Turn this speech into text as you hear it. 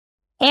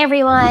Hey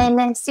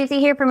everyone, Suzy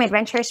here from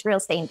Adventurous Real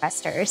Estate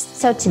Investors.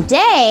 So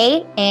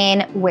today,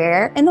 in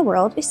Where in the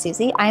World is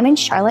Suzy? I'm in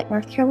Charlotte,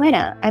 North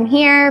Carolina. I'm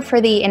here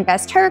for the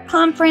Investor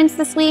Conference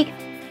this week.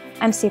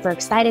 I'm super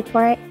excited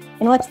for it.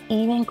 And what's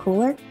even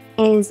cooler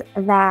is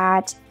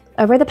that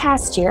over the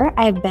past year,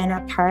 I've been a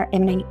part of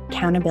an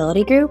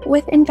accountability group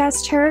with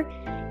Investor.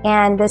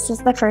 And this is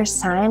the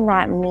first time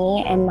that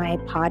me and my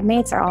pod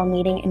mates are all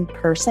meeting in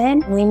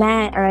person.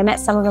 I met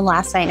some of them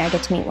last night and I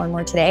get to meet one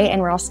more today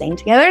and we're all staying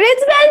together and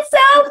it's been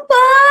so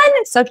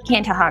fun. So you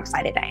can't tell how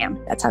excited I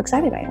am. That's how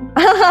excited I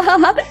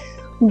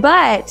am.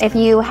 But if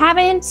you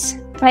haven't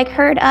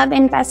heard of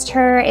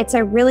Investor, it's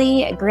a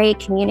really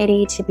great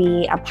community to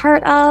be a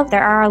part of.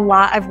 There are a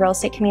lot of real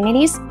estate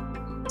communities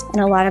and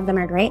a lot of them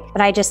are great,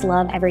 but I just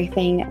love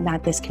everything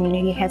that this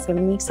community has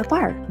given me so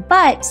far.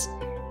 But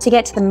to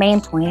get to the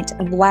main point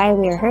of why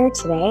we are here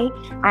today,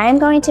 I'm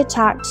going to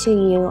talk to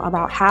you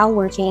about how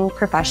working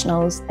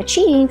professionals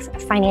achieve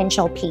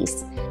financial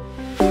peace.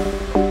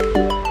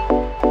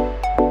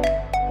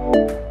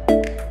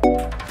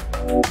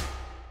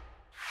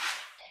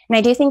 And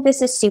I do think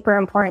this is super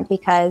important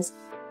because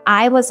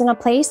I was in a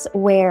place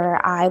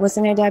where I was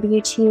in a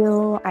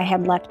W-2. I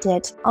had left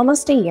it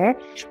almost a year,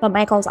 but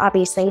Michael's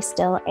obviously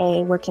still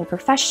a working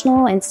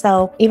professional. And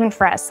so even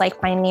for us,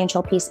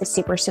 financial peace is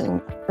super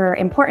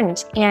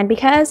important. And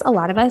because a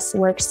lot of us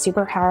work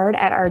super hard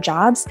at our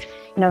jobs,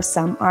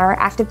 some are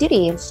active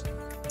duty,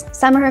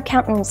 some are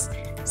accountants,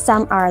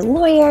 some are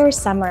lawyers,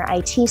 some are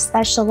IT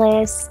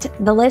specialists.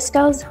 The list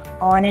goes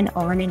on and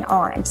on and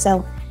on.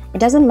 So it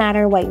doesn't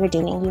matter what you're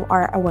doing, you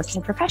are a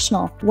working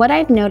professional. What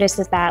I've noticed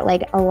is that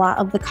a lot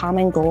of the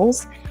common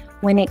goals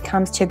when it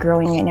comes to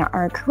growing in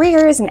our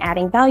careers and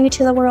adding value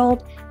to the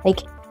world,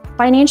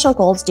 financial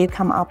goals do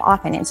come up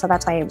often. And so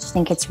that's why I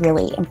think it's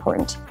really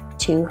important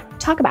to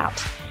talk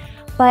about.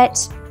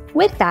 But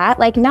with that,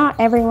 not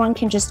everyone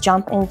can just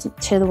jump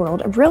into the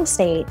world of real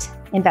estate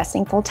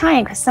investing full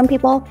time, because some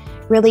people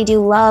really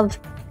do love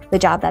the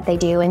job that they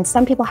do. And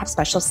some people have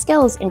special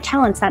skills and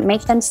talents that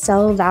make them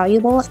so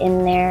valuable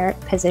in their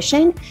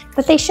position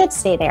that they should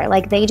stay there.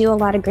 They do a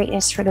lot of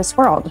greatness for this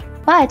world.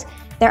 But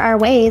there are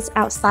ways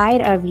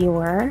outside of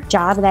your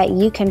job that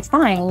you can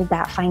find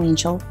that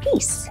financial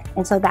peace.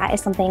 And so that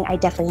is something I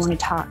definitely want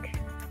to talk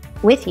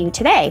with you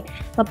today.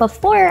 But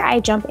before I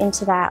jump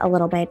into that a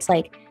little bit,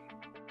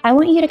 I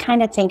want you to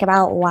kind of think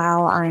about,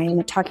 while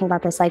I'm talking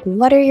about this,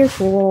 what are your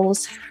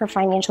goals for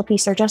financial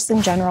peace or just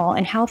in general,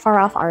 and how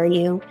far off are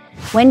you?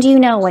 When do you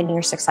know when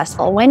you're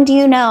successful? When do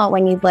you know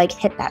when you've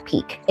hit that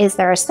peak? Is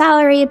there a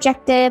salary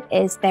objective?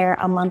 Is there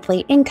a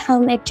monthly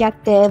income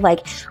objective?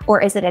 Or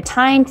is it a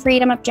time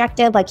freedom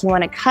objective? You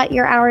want to cut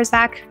your hours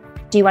back?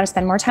 Do you want to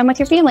spend more time with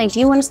your family? Do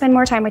you want to spend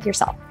more time with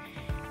yourself?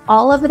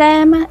 All of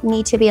them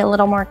need to be a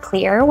little more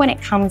clear when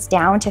it comes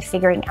down to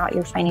figuring out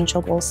your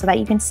financial goals so that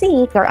you can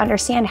see or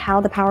understand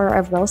how the power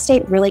of real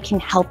estate really can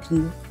help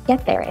you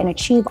get there and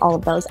achieve all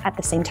of those at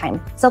the same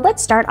time. So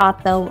let's start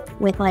off though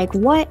with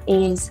what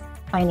is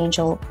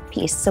financial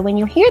peace? So when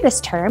you hear this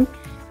term,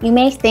 you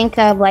may think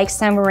of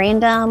some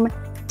random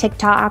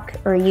TikTok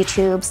or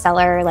YouTube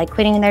seller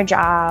quitting their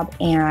job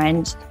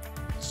and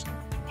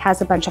has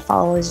a bunch of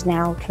followers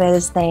now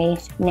because they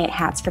knit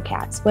hats for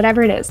cats,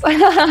 whatever it is,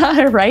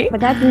 right? But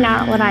that's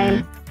not what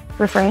I'm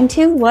referring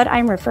to. What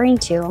I'm referring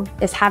to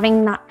is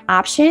having the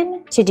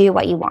option to do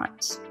what you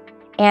want.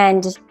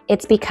 And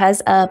it's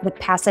because of the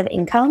passive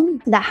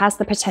income that has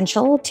the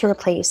potential to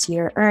replace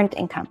your earned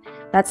income.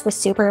 That's the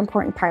super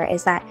important part,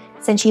 is that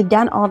since you've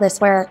done all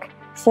this work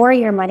for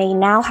your money,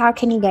 now how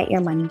can you get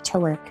your money to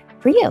work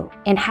for you?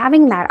 And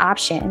having that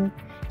option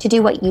to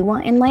do what you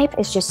want in life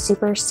is just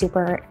super,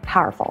 super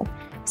powerful.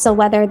 So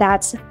whether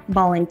that's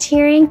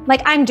volunteering,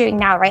 I'm doing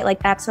now, right?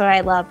 That's what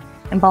I love.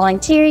 I'm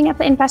volunteering at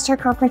the Investor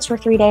Conference for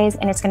 3 days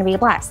and it's going to be a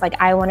blast.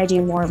 I want to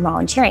do more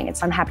volunteering. And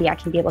so I'm happy I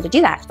can be able to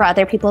do that. For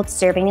other people, it's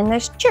serving in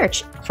this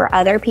church. For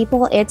other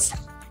people, it's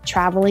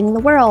traveling the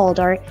world,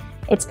 or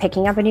it's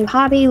picking up a new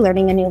hobby,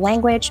 learning a new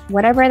language,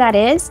 whatever that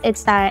is.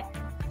 It's that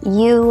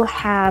you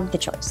have the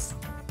choice.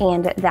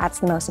 And that's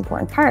the most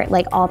important part.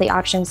 All the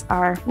options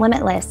are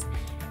limitless.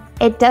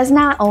 It does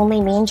not only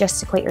mean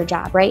just to quit your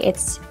job, right?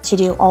 It's to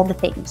do all the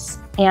things.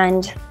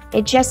 And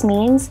it just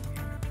means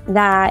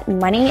that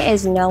money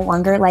is no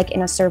longer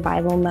in a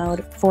survival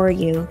mode for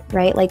you,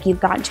 right? You've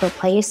gotten to a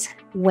place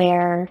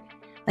where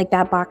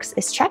that box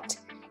is checked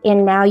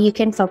and now you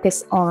can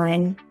focus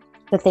on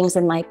the things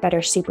in life that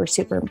are super,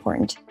 super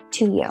important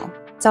to you.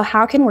 So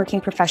how can working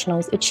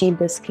professionals achieve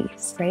this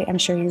peace, right? I'm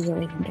sure you're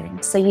really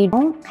wondering. So you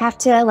don't have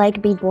to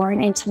be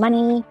born into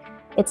money.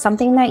 It's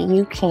something that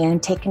you can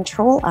take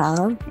control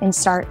of and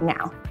start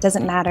now. It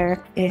doesn't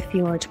matter if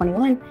you're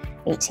 21,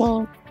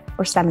 18,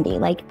 or 70.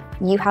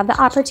 You have the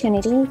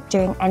opportunity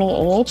during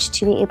any age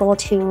to be able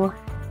to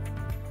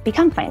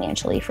become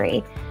financially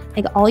free.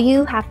 All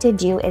you have to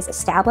do is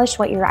establish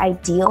what your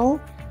ideal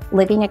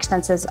living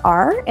expenses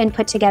are and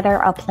put together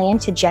a plan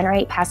to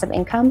generate passive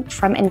income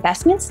from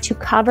investments to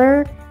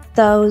cover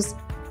those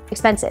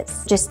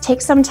expenses. Just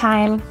take some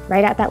time,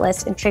 write out that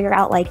list and figure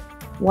out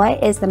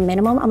what is the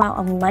minimum amount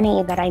of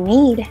money that I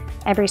need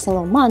every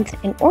single month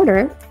in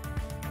order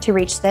to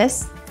reach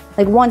this,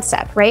 like one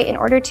step, right? In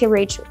order to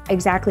reach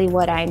exactly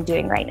what I'm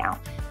doing right now.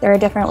 There are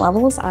different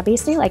levels,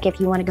 obviously. Like if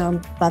you want to go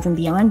above and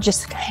beyond,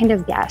 just kind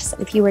of guess.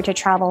 If you were to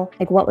travel,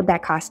 like what would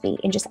that cost be?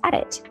 And just add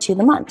it to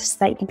the month so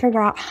that you can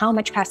figure out how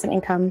much passive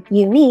income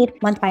you need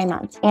month by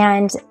month.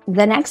 And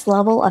the next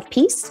level of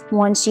peace,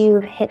 once you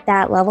hit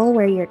that level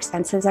where your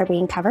expenses are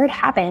being covered,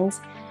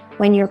 happens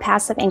when your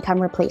passive income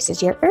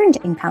replaces your earned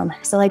income.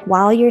 So like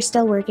while you're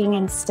still working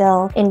and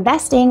still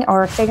investing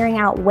or figuring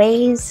out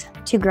ways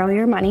to grow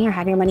your money or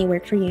have your money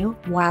work for you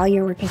while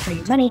you're working for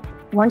your money,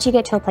 once you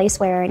get to a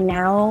place where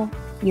now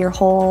your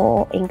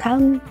whole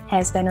income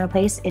has been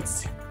replaced,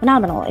 it's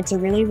phenomenal. It's a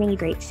really, really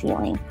great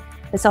feeling.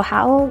 And so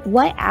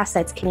what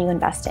assets can you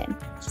invest in?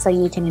 So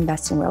you can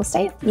invest in real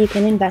estate, you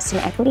can invest in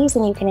equities,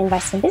 and you can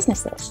invest in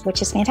businesses,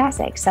 which is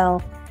fantastic.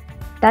 So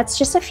that's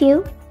just a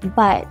few,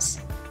 but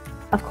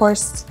of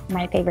course,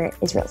 my favorite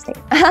is real estate.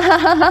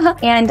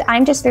 And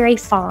I'm just very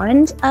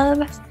fond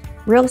of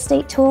real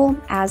estate tool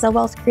as a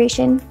wealth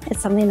creation.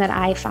 It's something that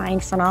I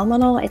find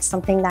phenomenal. It's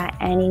something that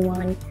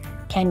anyone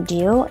can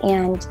do.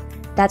 And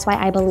that's why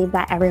I believe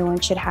that everyone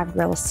should have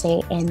real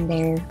estate in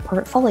their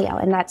portfolio.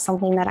 And that's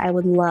something that I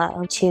would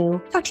love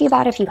to talk to you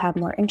about if you have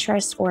more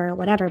interest or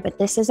whatever. But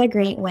this is a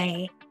great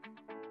way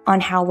on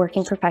how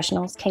working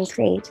professionals can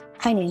create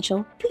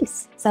financial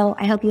peace. So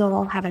I hope you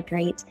all have a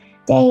great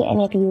day.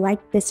 And if you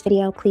like this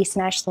video, please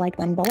smash the like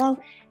button below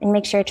and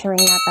make sure to ring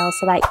that bell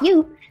so that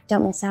you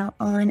don't miss out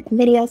on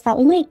videos that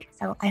we make.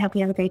 So I hope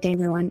you have a great day,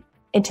 everyone.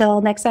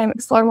 Until next time,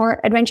 explore more,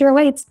 adventure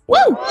awaits.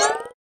 Woo!